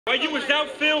While you was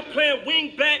outfield playing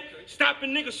wing back,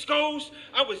 stopping niggas' skulls,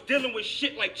 I was dealing with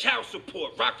shit like child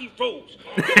support, rocky roads.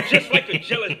 Just like a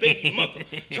jealous baby mother,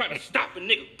 trying to stop a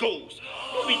nigga goals.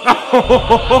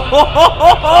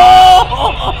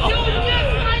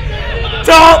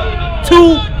 Talk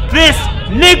to this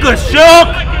nigga,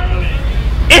 Suge.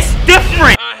 It's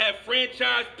different. I had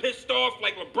franchise pissed off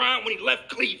like LeBron when he left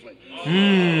Cleveland.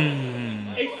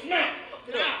 Hey, Smack,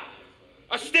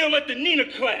 I still let the Nina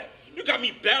clap. You got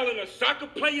me battling a soccer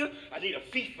player? I need a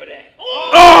fee for that.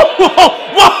 Oh,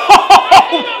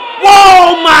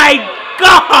 whoa, my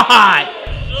God.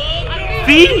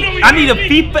 Fee? I need a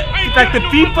fee for, like the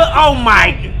FIFA? Oh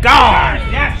my God.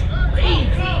 That's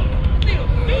crazy.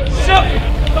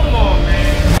 Come on,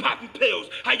 man. Popping pills,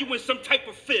 how you in some type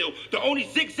of field. The only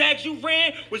zigzags you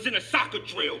ran was in a soccer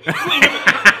drill.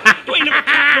 You ain't never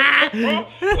cooked no coke, bro.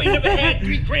 You ain't never had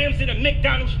 3 grams in a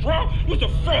McDonald's straw. You was a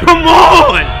fraud. Come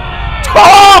on.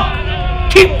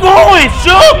 Talk! Keep going,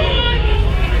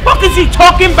 Suge! What is he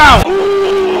talking about?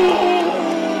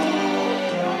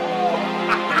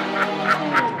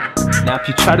 Now if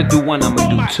you try to do one, I'ma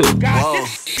do 2. God,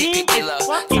 this team is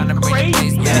fucking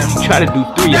crazy. Now if you try to do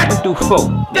 3, I'ma do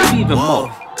 4. Maybe even more.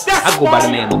 I go by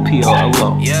the name of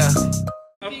PRO. Yeah.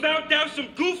 I found out some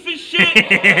goofy shit.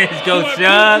 Let's go,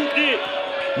 Suge.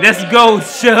 Let's go,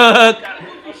 Suge.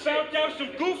 I found out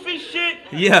some goofy shit.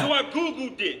 Yeah. So I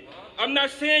Googled it. I'm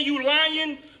not saying you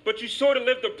lying, but you sort of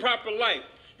lived a proper life.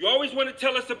 You always want to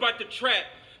tell us about the trap,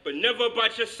 but never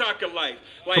about your soccer life.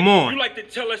 Like, come on. You like to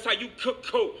tell us how you cook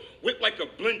coke, whip like a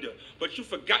blender, but you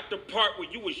forgot the part where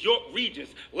you was York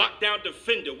Regents, lockdown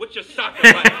defender. What's your soccer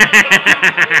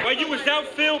life? While you was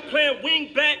outfield playing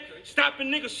wing back, stopping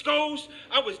niggas' skulls,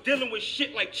 I was dealing with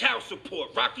shit like child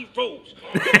support, rocky roads.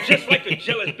 Just like a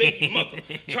jealous baby mother,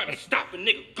 trying to stop a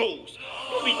nigga goals.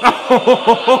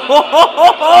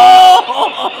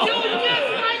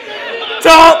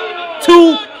 Talk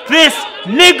to this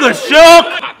nigga,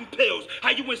 Suge. Popping pills, how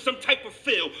you in some type of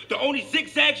field. The only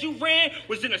zigzags you ran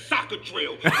was in a soccer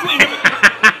drill. You ain't never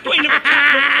cooked no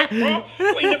coke, bro.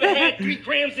 You ain't never had 3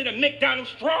 grams in a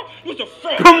McDonald's straw. You was a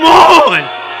fraud. Come on.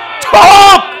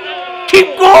 Talk.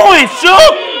 Keep going,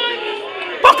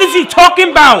 Suge. What is he talking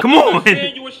about? Come on.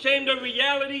 Saying you ashamed of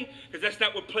reality? Because that's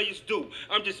not what players do.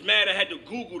 I'm just mad I had to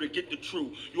Google to get the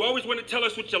truth. You always want to tell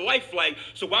us what your life like,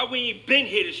 so why we ain't been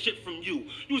here to shit from you?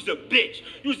 You was a bitch.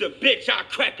 You was a bitch, I'll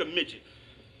crack a midget.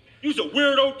 You was a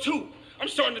weirdo too. I'm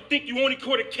starting to think you only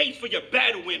caught a case for your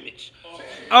battle image.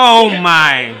 Oh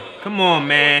my. Come on,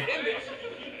 man.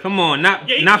 Come on, not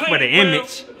for the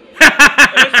image.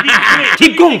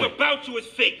 Keep going. Everything about you is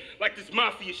fake, like this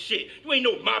mafia shit. You ain't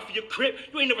no mafia crip.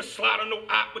 You ain't never slide on no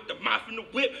op with the mouth in the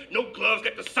whip. No gloves,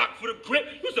 got the sock for the grip.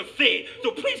 You was a fed,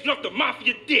 so please get off the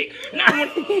mafia dick. Now I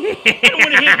don't want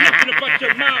to hear nothing about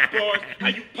your mob bars, how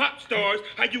you pop stars,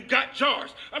 how you got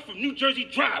jars. I'm from New Jersey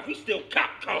Drive. We still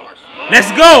cop cars. Let's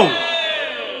go.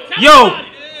 Yo,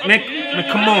 man,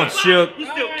 come on, Suge.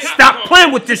 Stop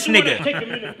playing with this nigga. Take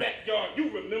him in the backyard.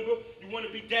 You remember? Want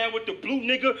to be down with the blue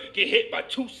nigga, get hit by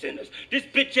 2 sinners. This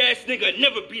bitch ass nigga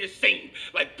never be the same,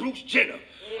 like Bruce Jenner.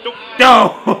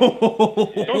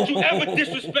 Don't you ever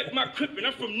disrespect my crippin'.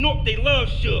 I'm from North, they love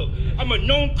Suge. I'm a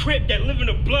known crip that live in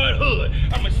a blood hood.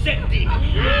 I'm a set demon.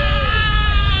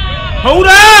 Hold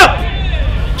up!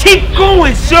 Keep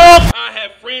going, Suge! I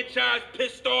had franchise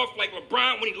pissed off like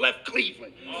LeBron when he left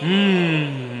Cleveland.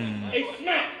 Hey,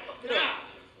 Smack,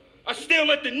 I still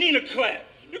let the Nina clap.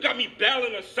 You got me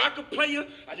battling a soccer player?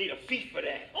 I need a fee for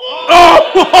that.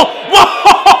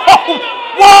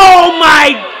 Whoa,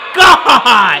 my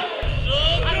God!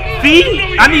 Fee?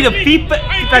 I need a fee for,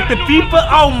 like the FIFA?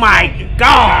 Oh my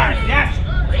God! That's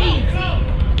crazy.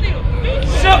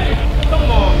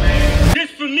 Come on, man.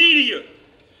 This for media.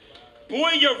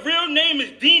 Boy, your real name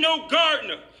is Dino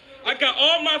Gardner. I got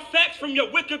all my facts from your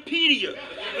Wikipedia.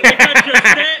 I got your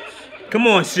stats. Come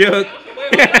on, Suge.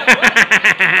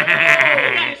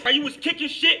 While you was kicking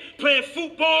shit, playing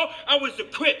football, I was a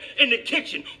crip in the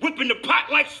kitchen, whipping the pot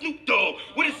like Snoop Dogg.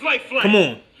 What is life like? Come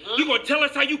on. You gonna tell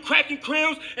us how you cracking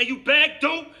krills and you bag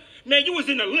dope? Man, you was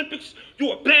in the Olympics,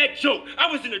 you a bad joke. I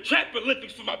was in the trap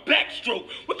Olympics for my backstroke.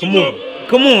 What Come you on. know?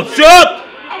 Come on, Suge.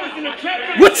 I was in the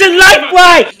trap. What's your life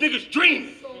like? This nigga's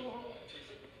dreaming.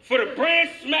 For the brand,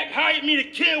 Smack hired me to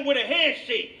kill with a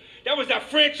handshake. That was our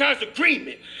franchise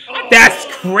agreement. That's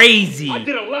crazy.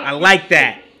 I like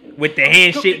that. With the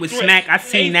handshake with Smack, I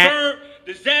seen that.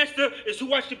 Disaster is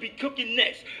who I should be cooking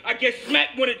next. I guess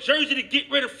Smack wanted Jersey to get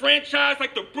rid of franchise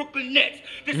like the Brooklyn Nets.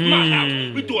 This is my house.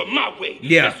 We do it my way.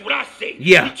 Yeah. That's what I say.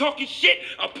 Yeah. You talking shit,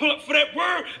 I pull up for that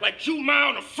word like Juma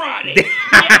on a Friday.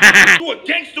 You a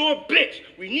gangster or a bitch.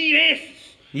 We need answers.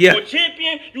 Yeah. Or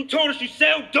champion, you told us you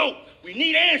sell dope. We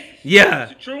need answers. Yeah.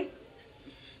 Is it true?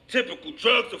 Typical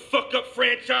drugs to fuck up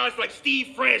franchise like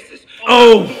Steve Francis.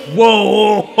 Oh,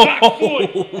 whoa. Block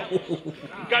 40.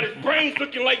 Got his brains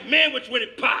looking like Manwich when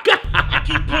it popped. I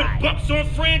keep putting bucks on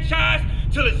franchise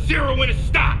till it's 0 in the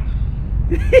stock.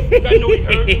 I know he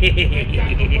heard.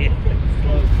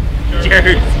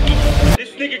 Jersey.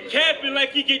 This nigga capping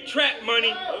like he get trap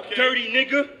money. Dirty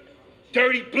nigga.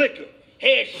 Dirty blicker.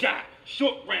 Headshot.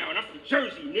 Short round. I'm from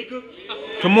Jersey, nigga.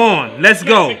 Come on, let's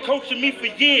go. Been coaching me for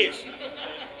years.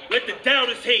 Let the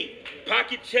doubters hate.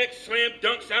 Pocket checks, slam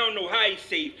dunks, I don't know how he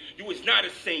saved. You was not a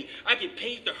saint. I get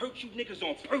paid to hurt you niggas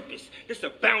on purpose. This a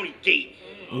bounty gate.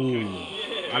 Ooh,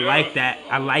 I like that.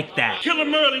 I like that. Kill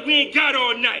him early, we ain't got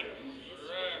all night.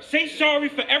 Say sorry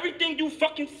for everything you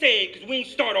fucking said, cause we ain't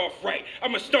start off right.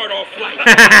 I'ma start off light.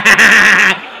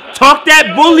 Talk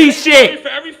that bully shit. Sorry for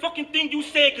every fucking thing you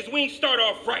said, cause we ain't start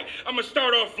off right. I'ma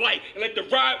start off light and let the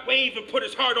ride wave and put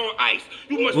his heart on ice.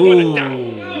 You must wanna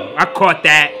die. I caught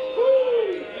that.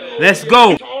 Let's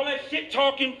go. All that shit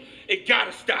talking, it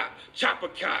gotta stop. Chopper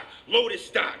cock, loaded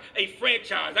stock, a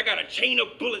franchise. I got a chain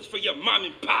of bullets for your mom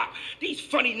and pop. These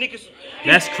funny niggas.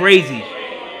 That's crazy.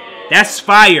 That's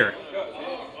fire.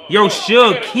 Yo,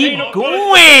 Suge, keep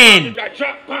going. I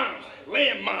drop bombs,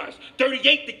 landmines,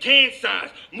 38 the can size.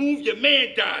 Move your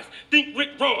man dies. Think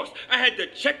Rick Ross. I had to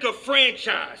check a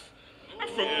franchise. I'm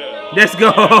from. Let's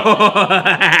go.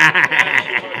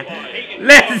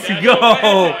 Let's go.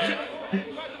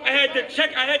 I had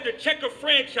to check a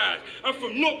franchise. I'm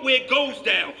from North where it goes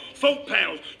down. 4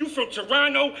 pounds. You from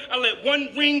Toronto? I let one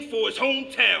ring for his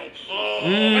hometown.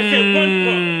 I said one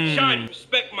pump. Shot,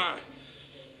 respect mine.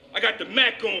 I got the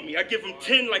Mac on me. I give him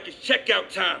 10 like it's checkout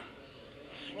time.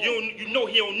 You know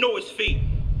he don't know his fate.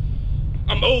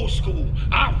 I'm old school.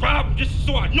 I rob him just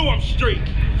so I know I'm straight.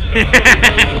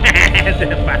 That's a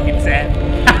fucking sad.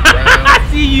 I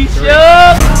see you, Suge.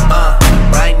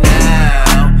 Right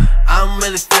now, I'm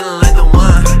really feeling like the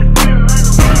one.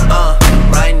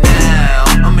 Right now,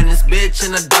 I'm in this bitch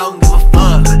and I don't give a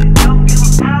fuck.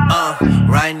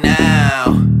 Right now.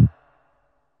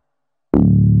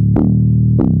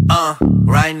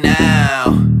 Right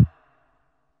now.